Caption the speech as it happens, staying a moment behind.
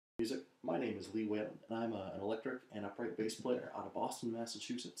Music. My name is Whalen, and I'm an electric and upright bass player out of Boston,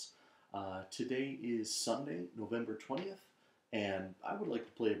 Massachusetts. Today is Sunday, November 20th, and I would like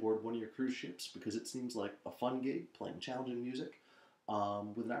to play aboard one of your cruise ships because it seems like a fun gig playing challenging music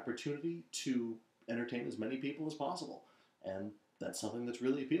with an opportunity to entertain as many people as possible, and that's something that's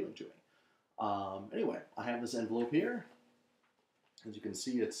really appealing to me. Anyway, I have this envelope here. As you can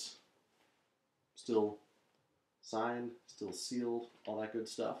see, it's still signed, still sealed, all that good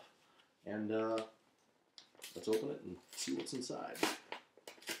stuff. And let's open it and see what's inside.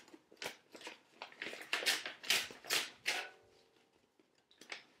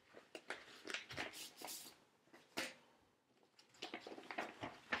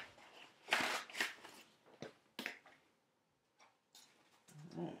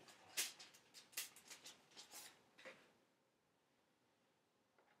 All right.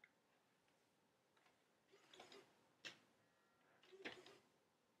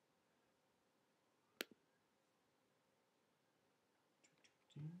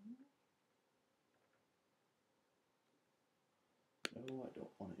 No, I don't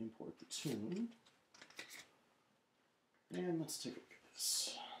want to import the tune. And let's take a look at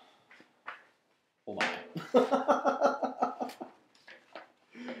this. Oh my.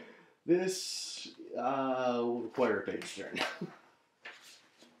 This will require a page turn.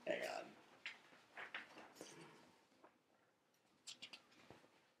 Hang on.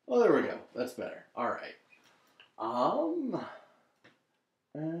 Oh, there we go. That's better. All right.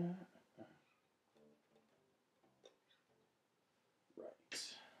 Right.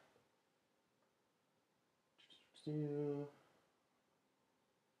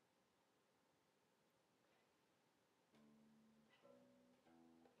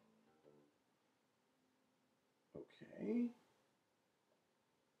 Okay.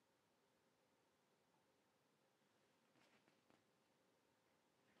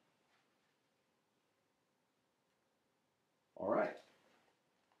 All right.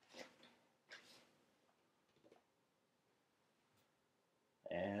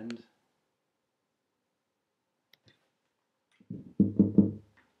 And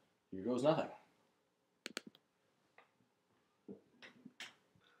here goes nothing.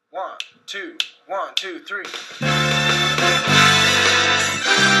 1, 2, 1, 2, 3.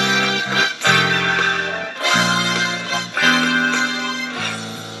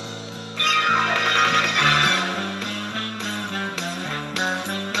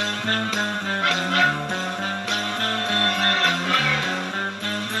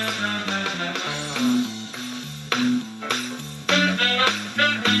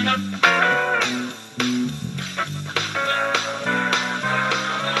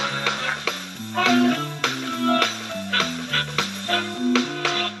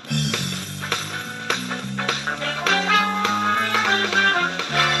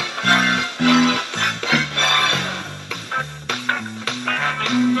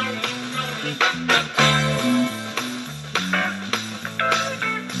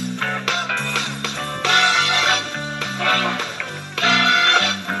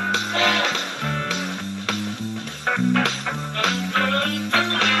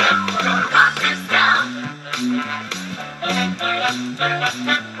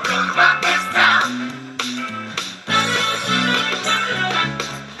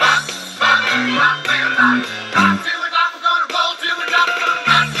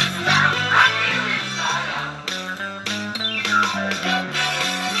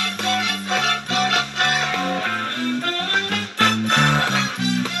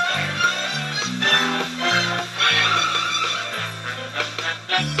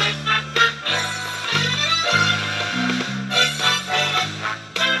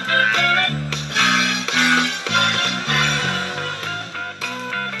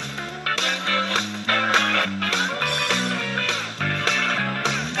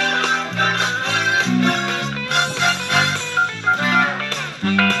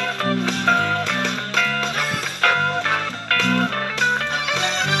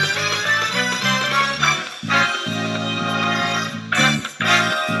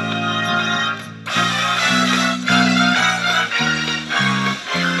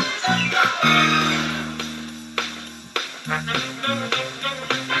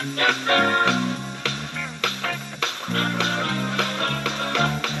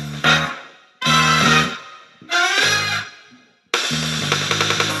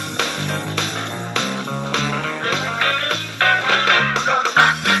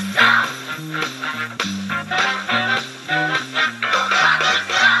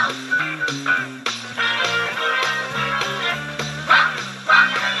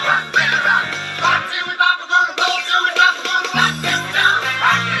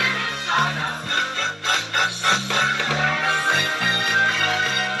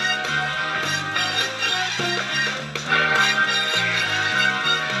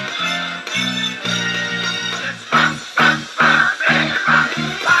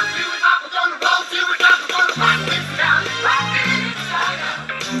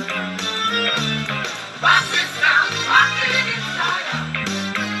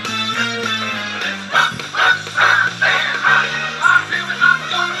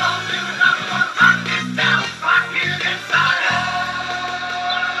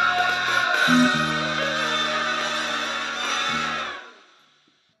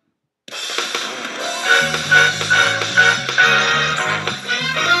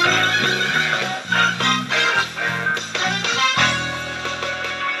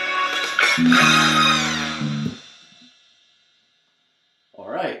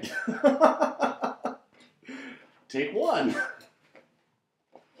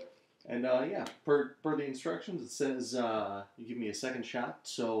 And yeah, per the instructions, it says you give me a second shot.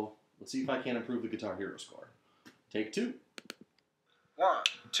 So let's see if I can improve the Guitar Hero score. Take 2. 1,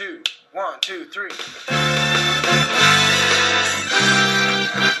 2, 1, 2, 3.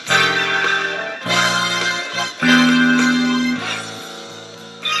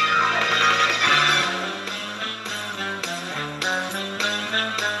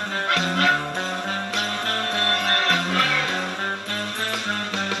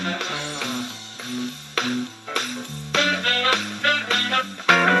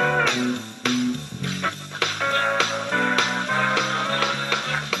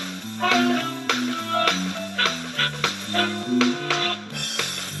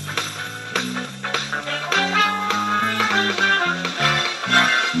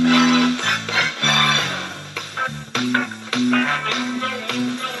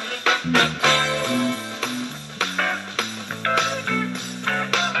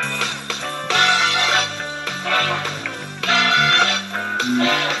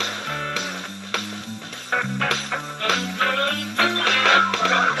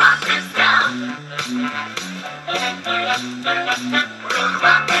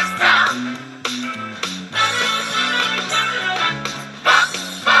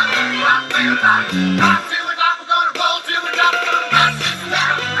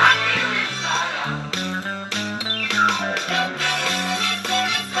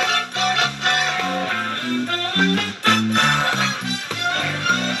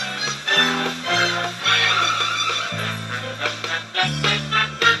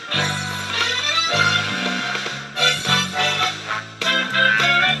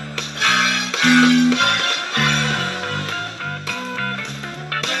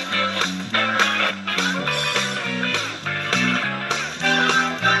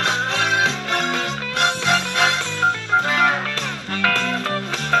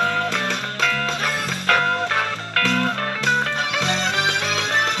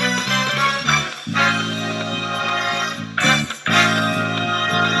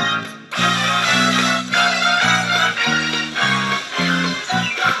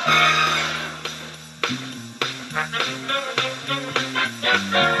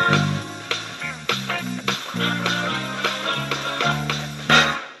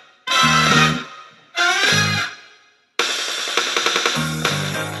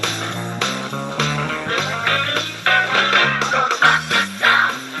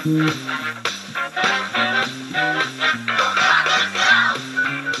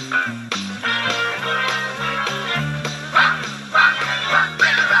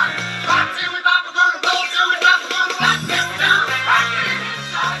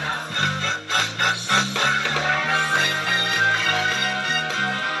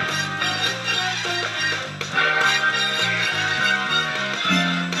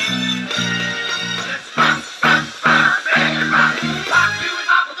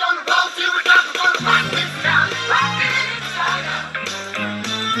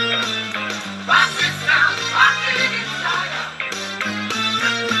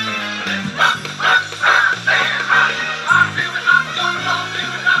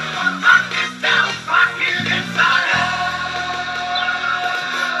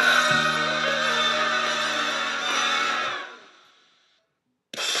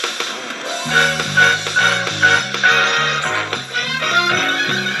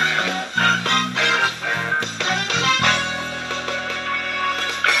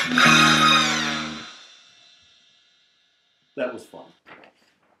 That was fun.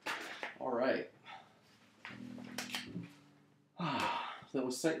 All right. That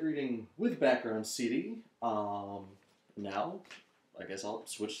was sight reading with background CD. Now, I guess I'll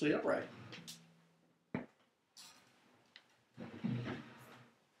switch to the upright.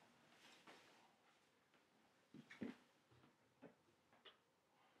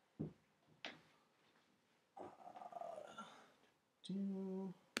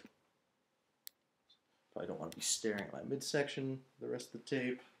 Probably don't want to be staring at my midsection the rest of the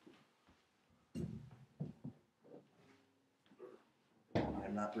tape.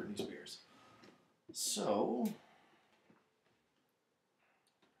 I'm not Britney Spears. So,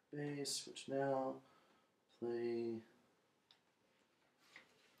 bass, switch now, play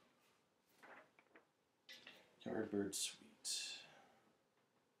Yardbird Suite.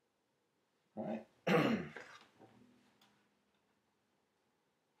 All right.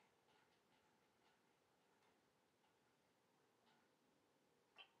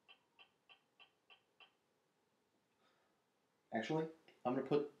 Actually, I'm going to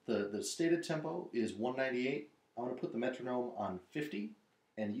put the stated tempo is 198. I'm going to put the metronome on 50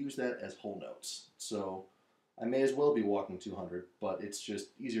 and use that as whole notes. So I may as well be walking 200, but it's just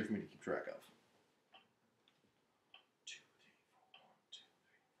easier for me to keep track of.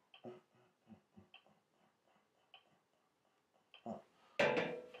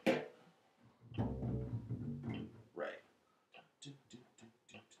 2,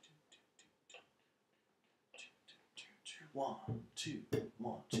 3, 4, 1, 2, 3. Right. 1, 2,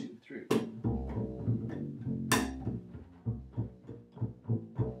 1, 2, 3.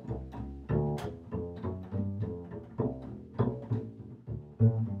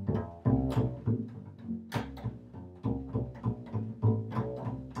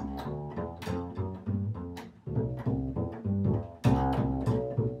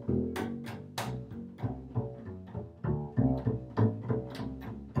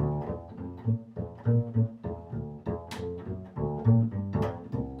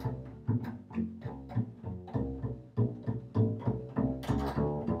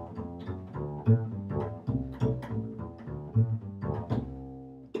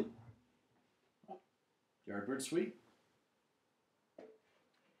 Yardbird Suite.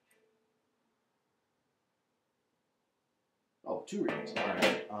 Oh, 2 readings. All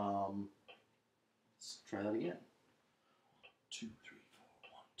right. Let's try that again. 2, 3, 4.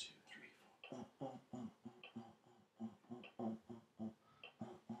 1, 2, 3, 4.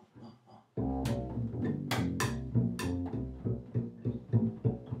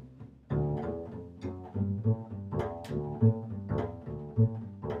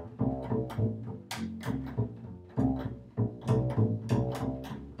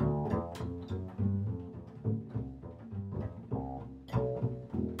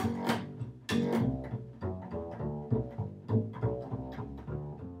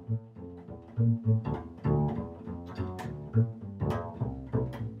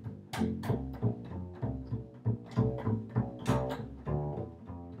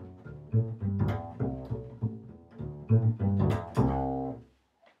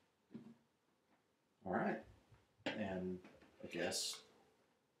 All right. And I guess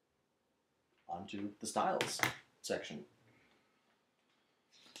onto the styles section.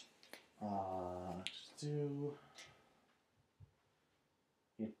 Just do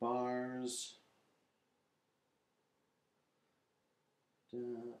 8 bars.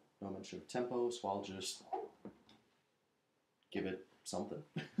 No mention of tempo, so I'll just give it something.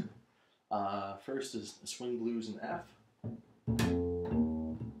 First is swing blues in F.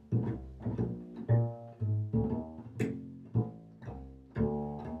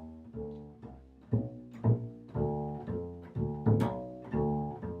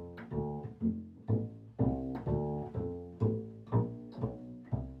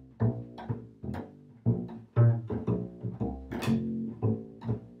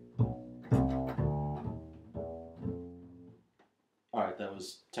 Alright, that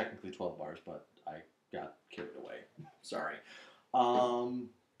was technically 12 bars, but I got carried away. Sorry.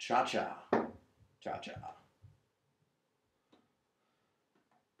 Cha-cha. Cha-cha.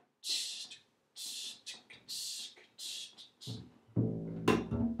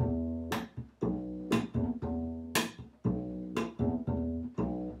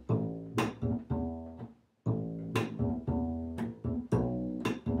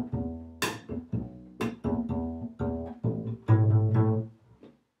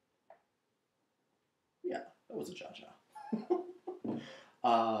 Yeah, that was a cha-cha.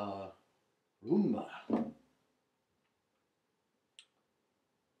 Rumba.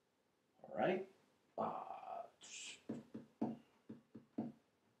 All right.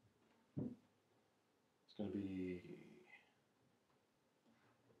 It's going to be...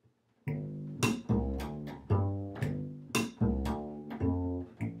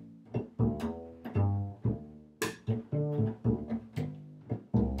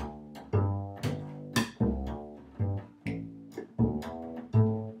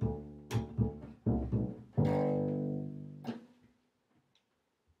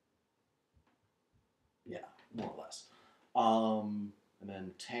 Yeah, more or less. And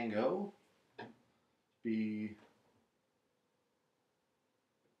then tango be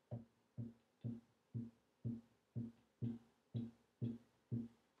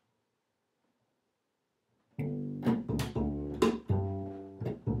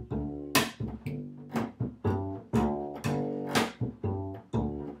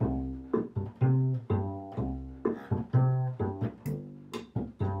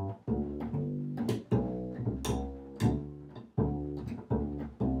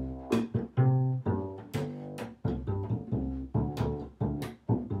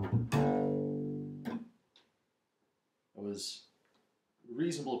was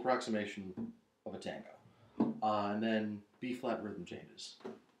reasonable approximation of a tango. And then B flat rhythm changes.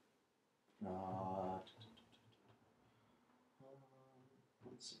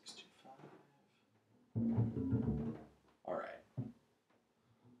 625. All right.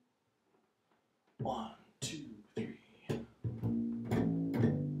 1, 2, 3.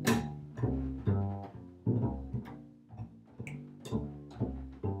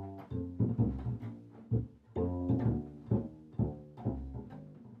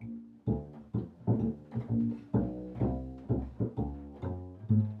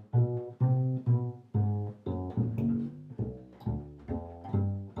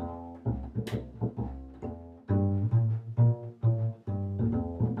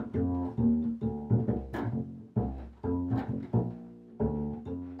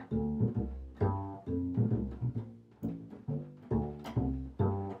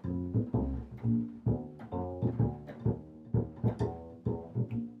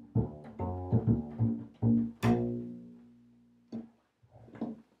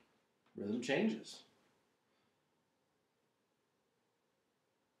 Rhythm changes.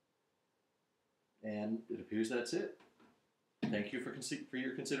 And it appears that's it. Thank you for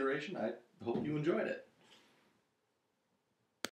your consideration. I hope you enjoyed it.